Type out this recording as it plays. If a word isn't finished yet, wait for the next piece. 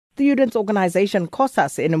students' organization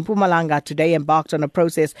COSAS in Mpumalanga today embarked on a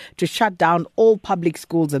process to shut down all public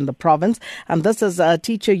schools in the province. And this as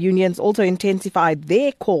teacher unions also intensified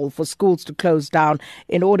their call for schools to close down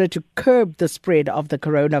in order to curb the spread of the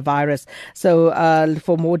coronavirus. So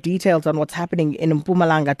for more details on what's happening in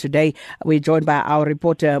Mpumalanga today, we're joined by our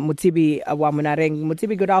reporter Motsebi wa Monareng.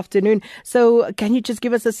 Motsebi, good afternoon. So can you just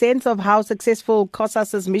give us a sense of how successful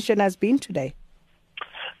COSAS's mission has been today?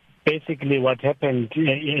 Basically, what happened,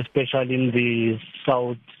 especially in the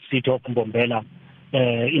south city of Mbombela,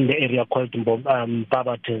 in the area called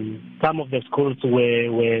Babaton, some of the schools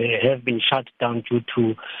have been shut down due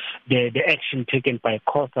to the action taken by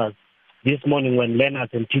COSAS. This morning, when learners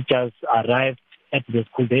and teachers arrived at the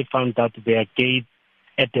school, they found that their gates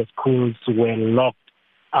at the schools were locked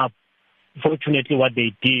up. Fortunately, what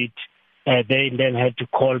they did, they then had to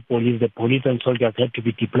call police. The police and soldiers had to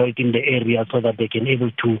be deployed in the area so that they can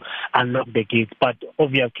able to unlock the gates. But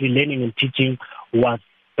obviously, learning and teaching was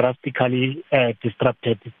drastically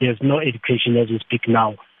disrupted. There's no education as we speak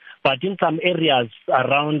now. But in some areas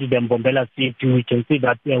around the Mbombela city, we can see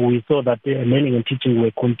that we saw that learning and teaching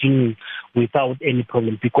were continuing without any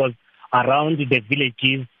problem, because around the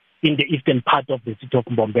villages in the eastern part of the city of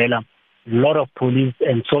Mbombela, a lot of police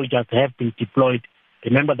and soldiers have been deployed.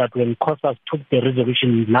 Remember that when COSAS took the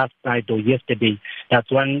resolution last night or yesterday,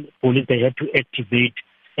 that's when police they had to activate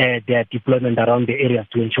their deployment around the areas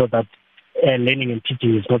to ensure that learning and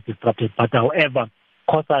teaching is not disrupted. But however,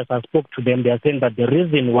 COSAS, I spoke to them, they are saying that the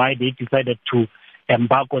reason why they decided to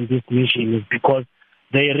embark on this mission is because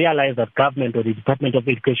they realize that government or the Department of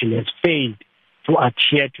Education has failed to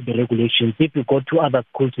adhere to the regulations. If you go to other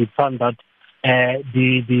schools, we found that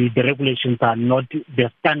the regulations are not,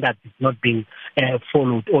 the standard is not being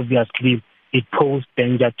followed. Obviously, it poses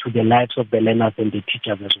danger to the lives of the learners and the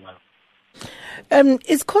teachers as well.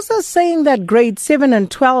 Is COSAS saying that grade 7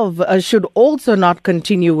 and 12 should also not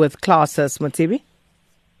continue with classes, Motsebi?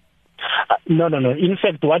 No. In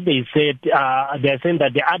fact, what they said, they're saying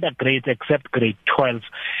that the other grades except grade 12,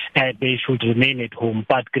 they should remain at home.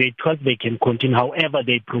 But grade 12, they can continue. However,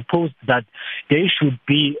 they proposed that there should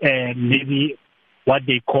be maybe what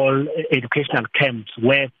they call educational camps,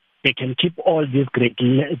 where they can keep all these grade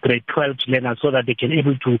 12 learners so that they can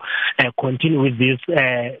able to continue with this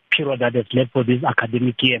period that is left for this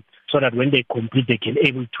academic year, so that when they complete, they can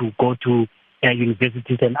able to go to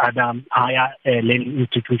universities and other higher learning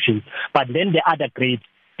institutions. But then the other grades,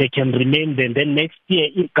 they can remain there. Then next year,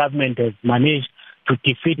 if government has managed to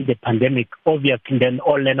defeat the pandemic, obviously then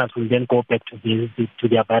all learners will then go back to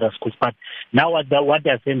their various schools. But now what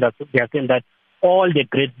they are saying that all the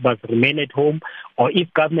grades must remain at home, or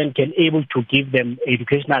if government can able to give them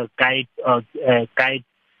educational guide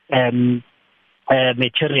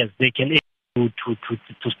materials, they can able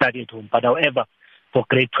to study at home. But however, for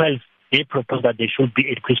grade 12, they propose that there should be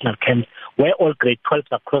educational camps where all grade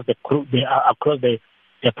 12s across the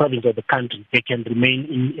province of the country, they can remain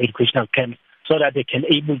in educational camps so that they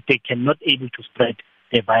cannot able to spread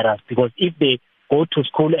the virus. Because if they go to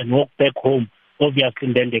school and walk back home,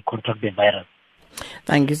 obviously then they contract the virus.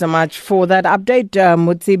 Thank you so much for that update.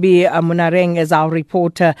 Motsebi Monareng is our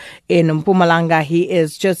reporter in Mpumalanga. He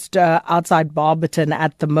is just outside Barberton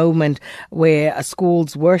at the moment, where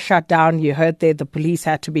schools were shut down. You heard there the police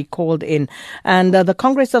had to be called in. And the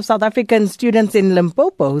Congress of South African Students in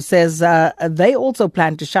Limpopo says they also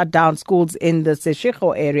plan to shut down schools in the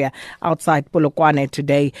Seshego area outside Polokwane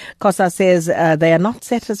today. COSAS says they are not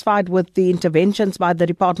satisfied with the interventions by the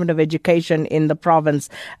Department of Education in the province.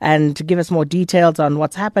 And to give us more details on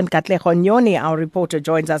what's happened, Katlego Nyoni, our reporter,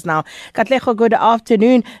 joins us now. Katlego, good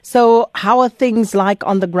afternoon. So how are things like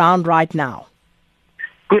on the ground right now?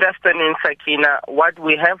 Good afternoon, Sakina. What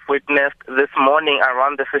we have witnessed this morning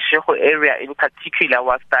around the Seshego area in particular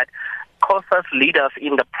was that COSAS leaders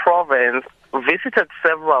in the province visited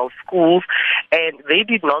several schools, and they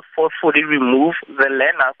did not forcefully remove the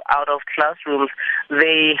learners out of classrooms.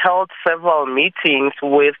 They held several meetings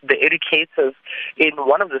with the educators in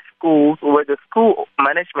one of the schools, where the school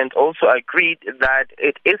management also agreed that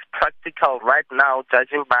it is practical right now,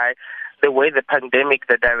 judging by the way the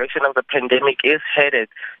direction of the pandemic is headed,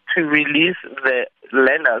 to release the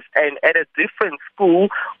learners. And at a different school,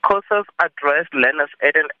 COSAS addressed learners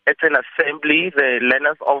at an assembly, the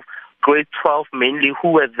learners of grade 12 mainly, who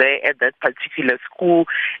were there at that particular school,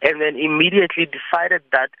 and then immediately decided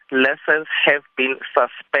that lessons have been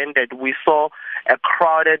suspended. We saw a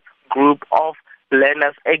crowded group of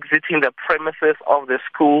learners exiting the premises of the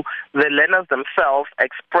school. The learners themselves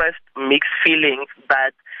expressed mixed feelings,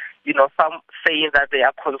 that some saying that they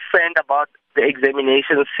are concerned about the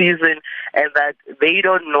examination season, and that they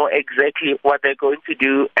don't know exactly what they're going to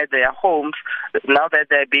do at their homes now that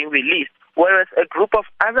they're being released. Whereas a group of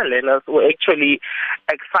other learners were actually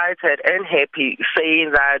excited and happy,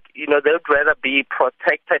 saying that, they'd rather be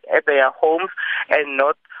protected at their homes and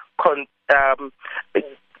not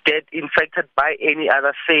get infected by any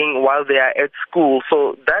other thing while they are at school.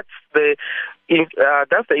 So that's the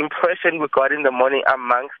impression we got in the morning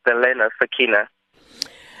amongst the learners, Sakina.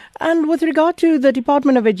 And with regard to the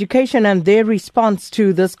Department of Education and their response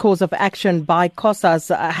to this course of action by COSAS,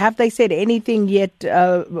 have they said anything yet,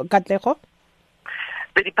 Katlego?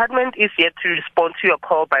 The department is yet to respond to a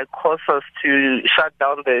call by COSAS to shut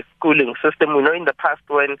down the schooling system. We know in the past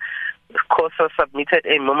when COSAS submitted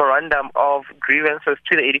a memorandum of grievances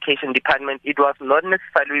to the Education Department, it was not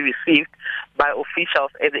necessarily received by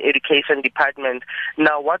officials at the Education Department.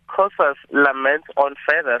 Now, what COSAS laments on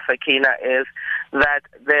further, Sakina, is that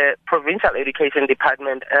the Provincial Education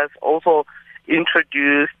Department has also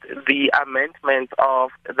introduced the amendment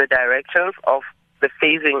of the directions of the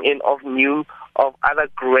phasing in of other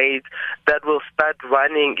grades that will start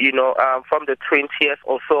running, from the 20th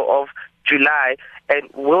or so of July and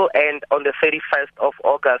will end on the 31st of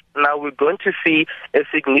August. Now we're going to see a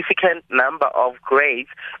significant number of grades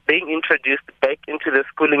being introduced back into the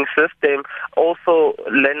schooling system. Also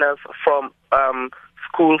learners from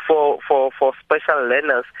school for special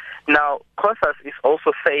learners. Now COSAS is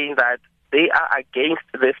also saying that they are against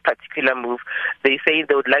this particular move. They say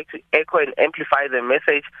they would like to echo and amplify the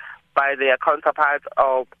message by their counterparts,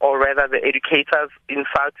 or rather the educators in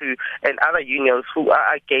SADU and other unions who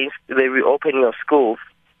are against the reopening of schools.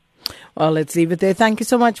 Well, let's leave it there. Thank you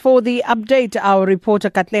so much for the update. Our reporter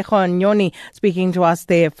Katlego and Nyoni speaking to us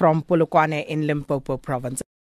there from Polokwane in Limpopo province.